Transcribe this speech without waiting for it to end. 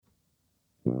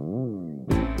This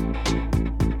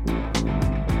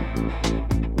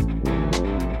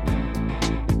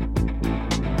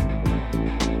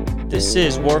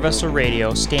is War Vessel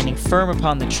Radio, standing firm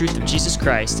upon the truth of Jesus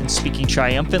Christ and speaking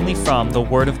triumphantly from the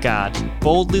Word of God,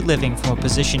 boldly living from a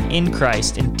position in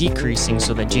Christ and decreasing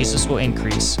so that Jesus will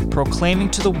increase,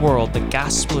 proclaiming to the world the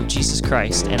gospel of Jesus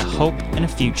Christ and a hope and a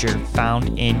future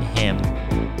found in Him.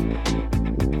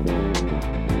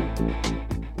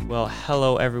 Well,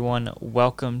 hello everyone.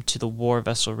 Welcome to the War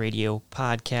Vessel Radio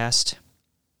podcast,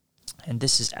 and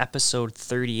this is episode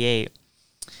 38.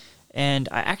 And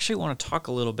I actually want to talk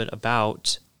a little bit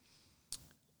about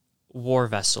war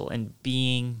vessel and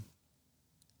becoming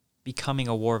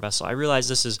a war vessel. I realize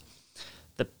this is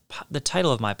the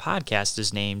title of my podcast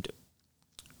is named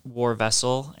War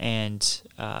Vessel, and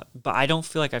but I don't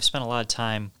feel like I've spent a lot of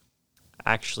time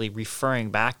actually referring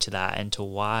back to that and to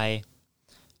why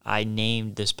I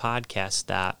named this podcast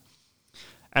that.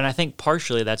 And I think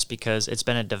partially that's because it's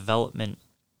been a development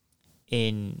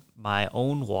in my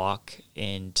own walk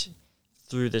and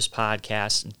through this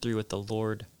podcast and through what the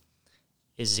Lord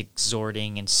is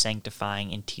exhorting and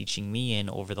sanctifying and teaching me in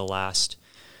over the last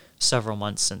several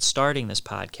months since starting this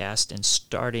podcast and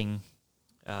starting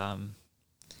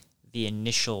the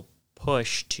initial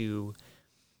push to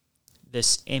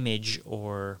this image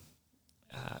or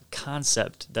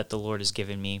concept that the Lord has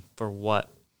given me for what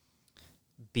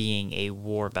being a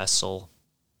war vessel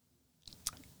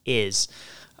is.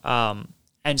 And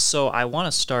so I want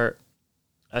to start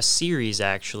a series,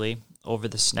 actually, over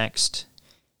this next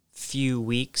few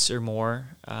weeks or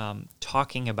more,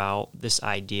 talking about this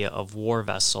idea of war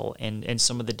vessel and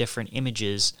some of the different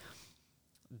images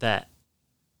that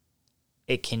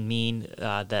it can mean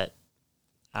that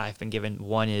I've been given.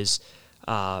 One is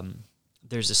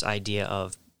there's this idea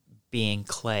of being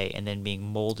clay and then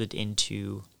being molded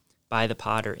by the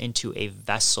potter into a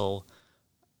vessel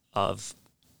of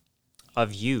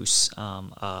use,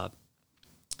 to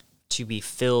be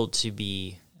filled, to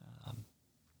be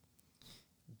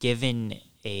given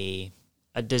a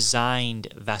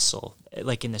designed vessel,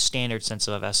 like in the standard sense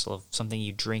of a vessel, of something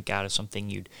you drink out of, something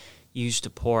you'd use to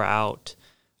pour out,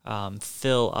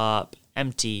 fill up,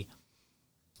 empty.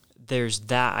 There's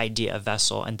that idea of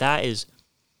vessel, and that is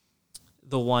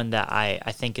the one that I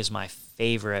think is my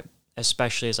favorite,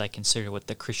 especially as I consider what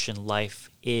the Christian life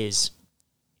is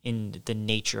in the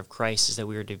nature of Christ, is that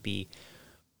we are to be,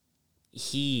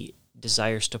 He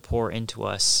desires to pour into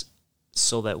us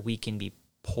so that we can be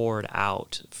poured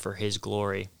out for His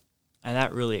glory. And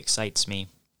that really excites me,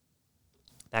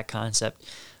 that concept.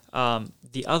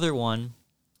 The other one,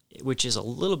 which is a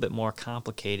little bit more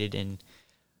complicated in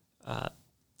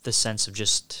the sense of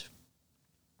just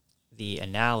the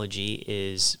analogy,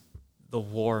 is the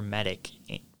war medic.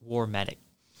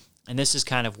 And this is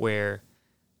kind of where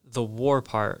the war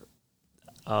part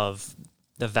of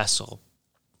the vessel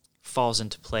falls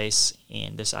into place,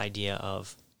 and this idea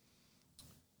of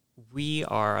we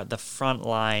are the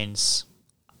frontline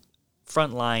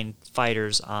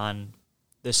fighters on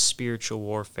this spiritual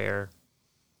warfare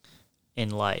in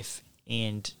life.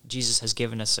 And Jesus has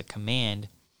given us a command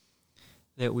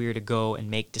that we are to go and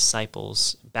make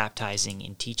disciples, baptizing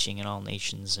and teaching in all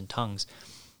nations and tongues.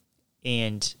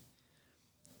 And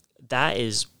that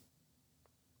is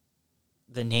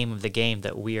the name of the game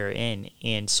that we are in.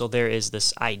 And so there is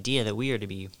this idea that we are to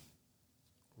be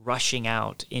rushing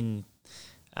out in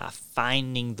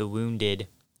finding the wounded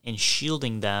and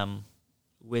shielding them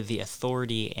with the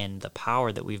authority and the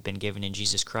power that we've been given in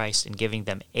Jesus Christ, and giving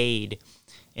them aid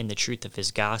in the truth of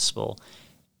His gospel,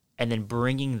 and then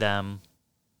bringing them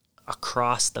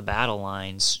across the battle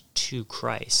lines to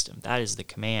Christ. And that is the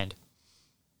command.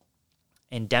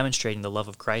 And demonstrating the love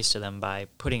of Christ to them by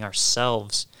putting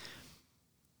ourselves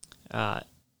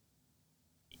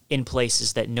in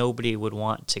places that nobody would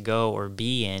want to go or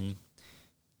be in,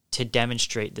 to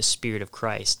demonstrate the Spirit of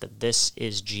Christ, that this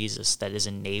is Jesus that is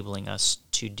enabling us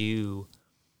to do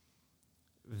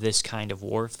this kind of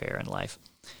warfare in life.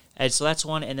 And so that's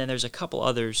one, and then there's a couple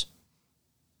others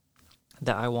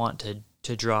that I want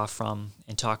to draw from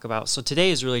and talk about. So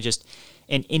today is really just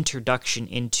an introduction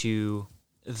into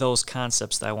those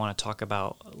concepts that I want to talk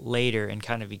about later, and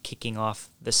kind of be kicking off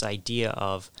this idea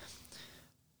of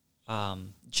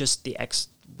just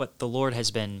what the Lord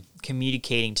has been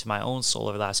communicating to my own soul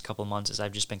over the last couple of months as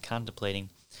I've just been contemplating,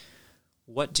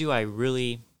 what do I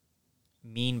really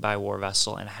mean by war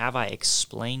vessel, and have I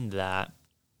explained that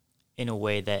in a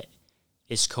way that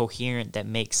is coherent, that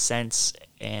makes sense,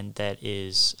 and that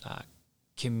is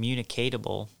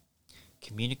communicable,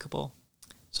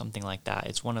 something like that.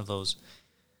 It's one of those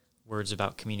words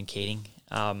about communicating.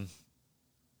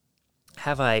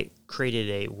 have I created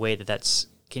a way that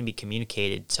can be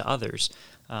communicated to others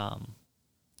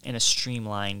in a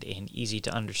streamlined and easy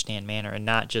to understand manner, and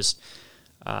not just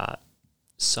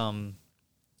some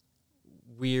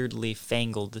weirdly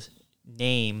fangled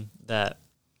name that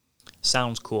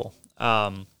sounds cool.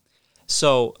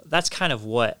 So that's kind of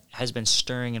what has been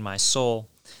stirring in my soul.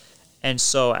 And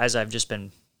so as I've just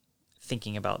been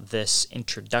thinking about this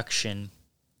introduction,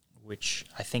 which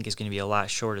I think is going to be a lot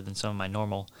shorter than some of my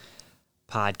normal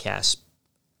podcasts,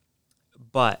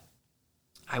 but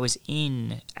I was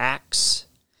in Acts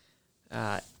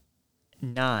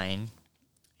 9,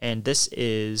 and this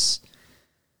is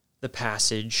the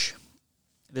passage.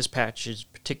 This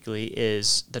passage particularly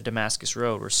is the Damascus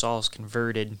Road, where Saul's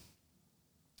converted.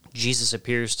 Jesus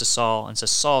appears to Saul and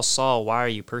says, "Saul, Saul, why are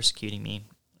you persecuting me?"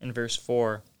 In verse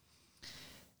 4,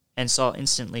 and Saul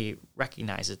instantly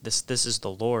recognizes this is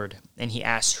the Lord, and he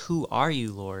asks, "Who are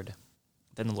you, Lord?"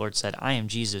 Then the Lord said, "I am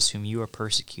Jesus, whom you are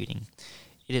persecuting.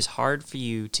 It is hard for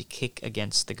you to kick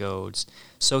against the goads."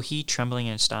 So he, trembling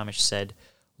and astonished, said,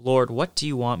 "Lord, what do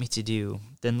you want me to do?"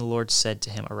 Then the Lord said to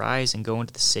him, "Arise and go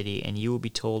into the city, and you will be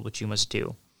told what you must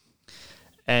do."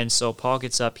 And so Paul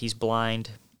gets up. He's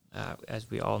blind, as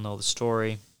we all know the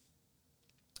story.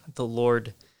 The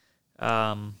Lord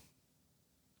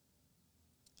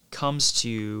comes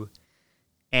to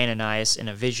Ananias in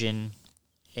a vision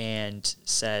and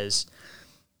says,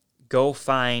 "Go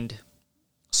find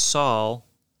Saul,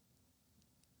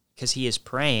 because he is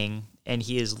praying, and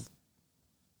he is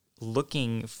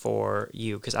looking for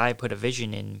you," because I put a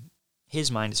vision in his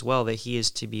mind as well, that he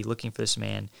is to be looking for this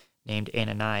man named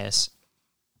Ananias,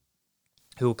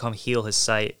 who will come heal his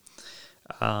sight.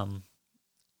 And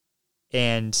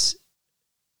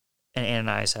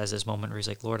Ananias has this moment where he's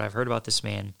like, "Lord, I've heard about this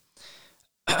man,"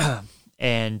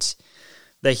 and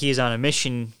that he is on a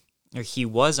mission, or he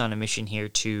was on a mission here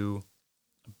to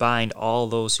bind all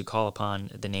those who call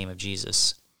upon the name of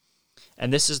Jesus.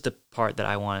 And this is the part that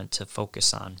I wanted to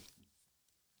focus on.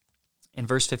 In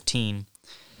verse 15,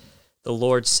 the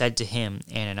Lord said to him,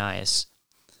 Ananias,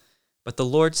 but the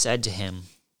Lord said to him,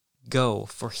 "Go,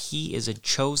 for he is a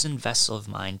chosen vessel of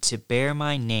mine to bear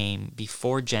my name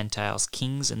before Gentiles,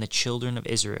 kings, and the children of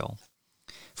Israel.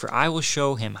 For I will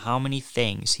show him how many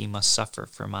things he must suffer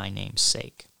for my name's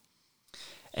sake."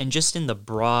 And just in the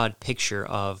broad picture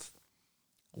of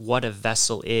what a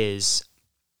vessel is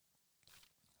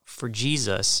for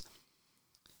Jesus,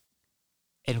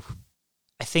 and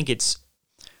I think it's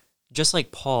just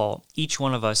like Paul, each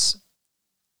one of us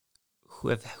who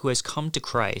has come to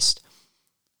Christ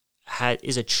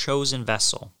is a chosen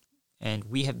vessel, and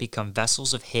we have become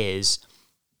vessels of his,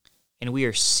 and we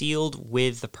are sealed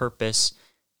with the purpose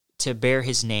to bear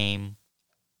his name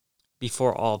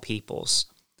before all peoples.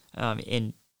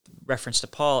 In reference to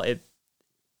Paul,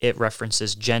 it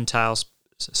references Gentiles,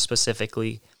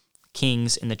 specifically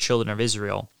kings and the children of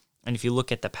Israel. And if you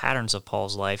look at the patterns of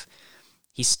Paul's life,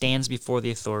 he stands before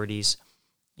the authorities,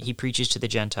 he preaches to the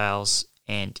Gentiles,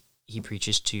 and he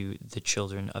preaches to the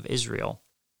children of Israel.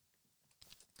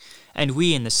 And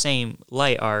we, in the same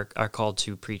light, are called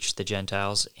to preach to the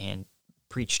Gentiles and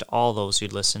preach to all those who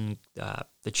listen,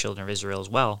 the children of Israel as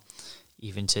well,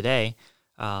 even today.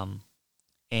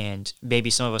 And maybe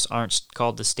some of us aren't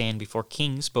called to stand before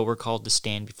kings, but we're called to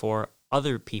stand before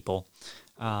other people,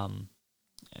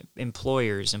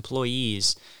 employers,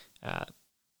 employees,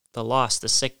 the lost, the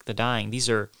sick, the dying. These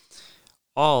are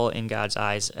all, in God's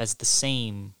eyes, as the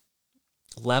same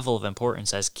level of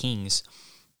importance as kings.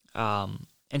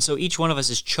 And so each one of us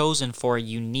is chosen for a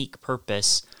unique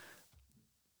purpose,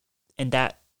 and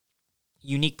that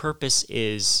unique purpose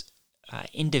is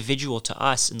individual to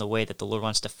us in the way that the Lord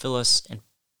wants to fill us and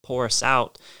pour us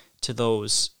out to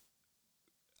those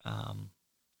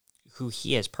who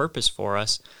he has purpose for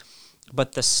us.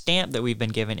 But the stamp that we've been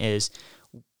given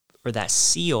or that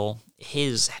seal,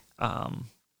 his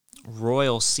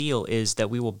royal seal, is that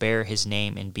we will bear his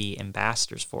name and be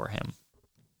ambassadors for him.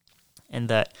 And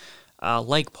that,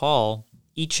 like Paul,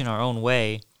 each in our own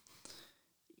way,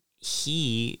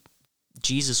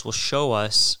 Jesus will show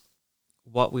us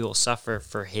what we will suffer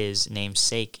for his name's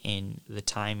sake in the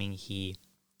timing he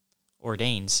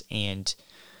ordains. And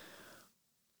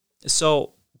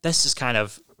so this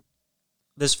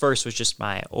verse was just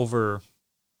my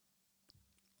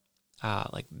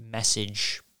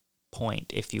message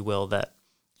point, if you will, that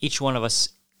each one of us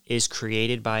is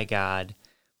created by God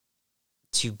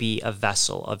to be a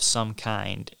vessel of some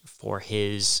kind for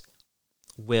his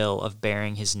will of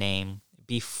bearing his name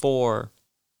before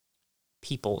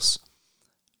peoples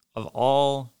of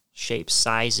all shapes,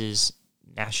 sizes,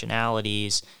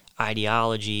 nationalities,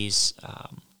 ideologies,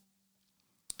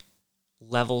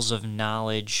 levels of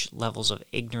knowledge, levels of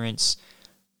ignorance,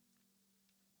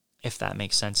 if that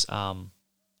makes sense.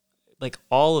 Like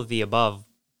all of the above,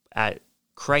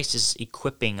 Christ is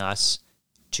equipping us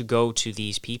to go to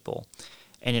these people.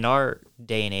 And in our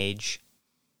day and age,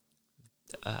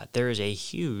 there is a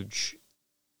huge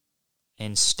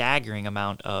and staggering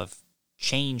amount of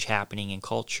change happening in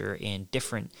culture, in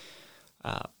different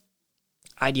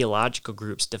ideological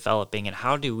groups developing. And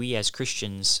how do we as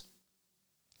Christians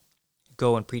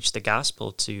go and preach the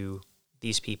gospel to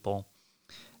these people?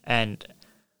 And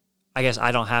I guess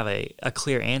I don't have a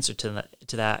clear answer to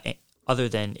that other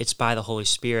than it's by the Holy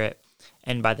Spirit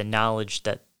and by the knowledge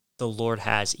that the Lord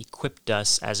has equipped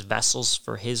us as vessels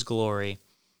for His glory,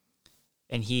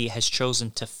 and He has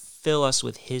chosen to fill us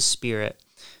with His Spirit,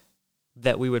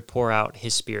 that we would pour out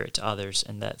His Spirit to others,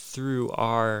 and that through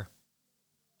our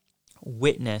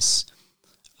witness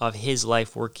of His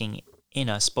life working in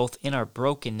us, both in our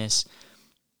brokenness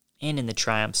and in the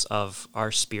triumphs of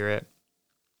our spirit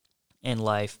and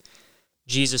life,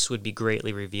 Jesus would be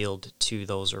greatly revealed to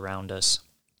those around us.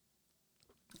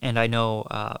 And I know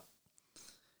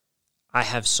I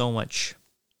have so much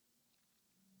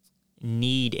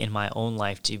need in my own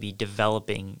life to be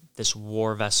developing this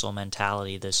war vessel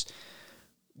mentality, this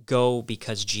go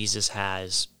because Jesus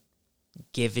has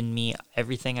given me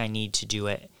everything I need to do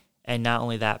it. And not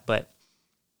only that, but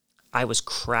I was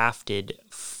crafted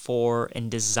for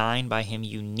and designed by Him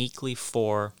uniquely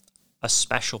for a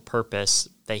special purpose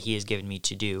that He has given me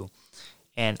to do.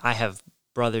 And I have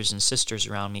brothers and sisters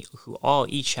around me who all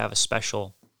each have a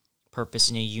special purpose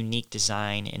and a unique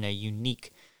design and a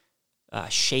unique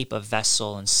shape of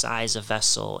vessel and size of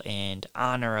vessel and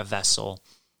honor of vessel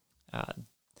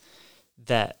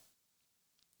that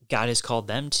God has called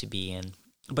them to be in.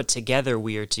 But together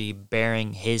we are to be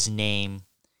bearing His name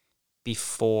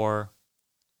before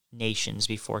nations,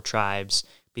 before tribes,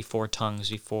 before tongues,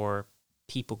 before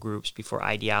people groups, before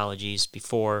ideologies,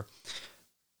 before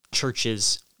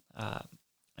churches,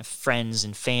 friends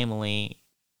and family,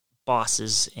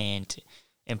 bosses and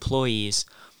employees.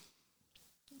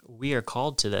 We are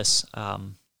called to this.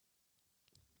 And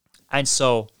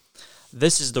so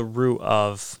this is the root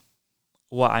of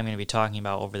what I'm going to be talking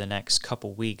about over the next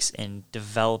couple weeks in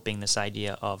developing this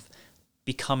idea of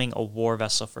becoming a war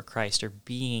vessel for Christ, or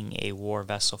being a war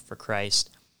vessel for Christ.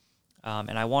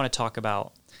 And I want to talk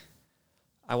about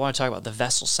the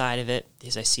vessel side of it,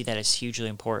 because I see that as hugely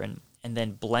important, and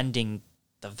then blending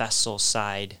the vessel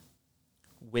side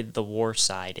with the war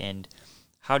side. And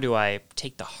how do I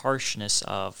take the harshness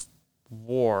of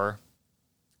war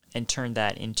and turn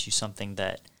that into something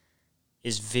that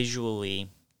is visually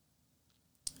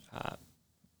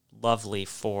lovely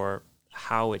for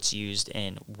how it's used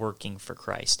in working for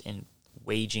Christ and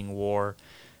waging war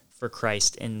for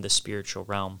Christ in the spiritual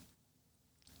realm.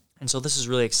 And so this is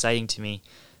really exciting to me,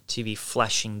 to be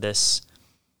fleshing this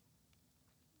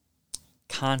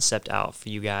concept out for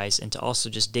you guys, and to also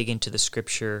just dig into the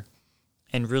scripture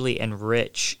and really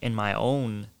enrich in my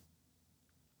own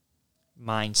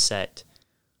mindset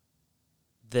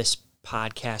this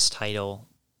podcast title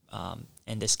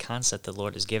and this concept the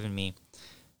Lord has given me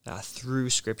through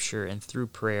scripture and through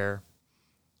prayer,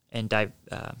 and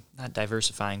not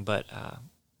diversifying, but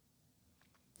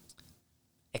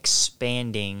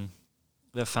expanding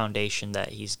the foundation that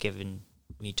He's given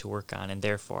me to work on, and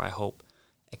therefore I hope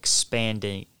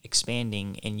expanding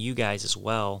in you guys as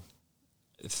well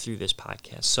through this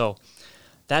podcast. So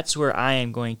that's where I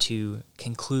am going to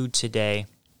conclude today.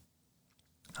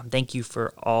 Thank you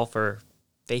for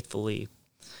faithfully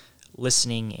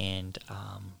listening and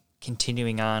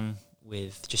continuing on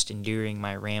with just enduring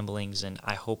my ramblings, and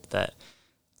I hope that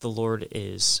the Lord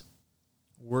is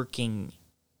working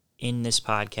in this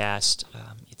podcast.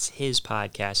 It's His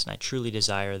podcast, and I truly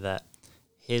desire that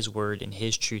His word and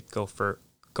His truth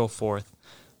go forth.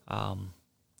 And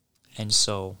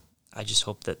so I just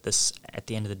hope that this, at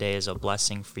the end of the day, is a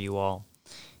blessing for you all,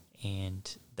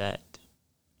 and that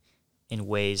in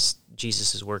ways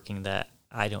Jesus is working that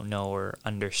I don't know or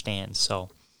understand. So,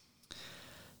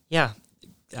 yeah,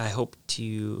 I hope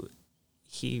to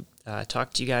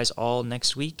talk to you guys all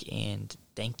next week, and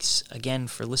thanks again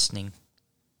for listening.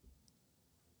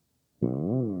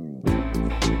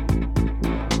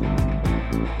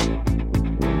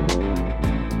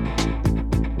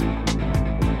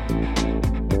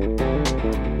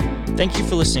 Thank you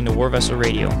for listening to War Vessel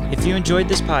Radio. If you enjoyed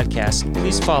this podcast,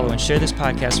 please follow and share this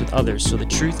podcast with others so the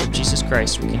truth of Jesus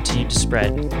Christ will continue to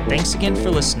spread. Thanks again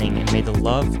for listening, and may the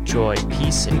love, joy,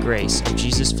 peace, and grace of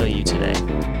Jesus fill you today.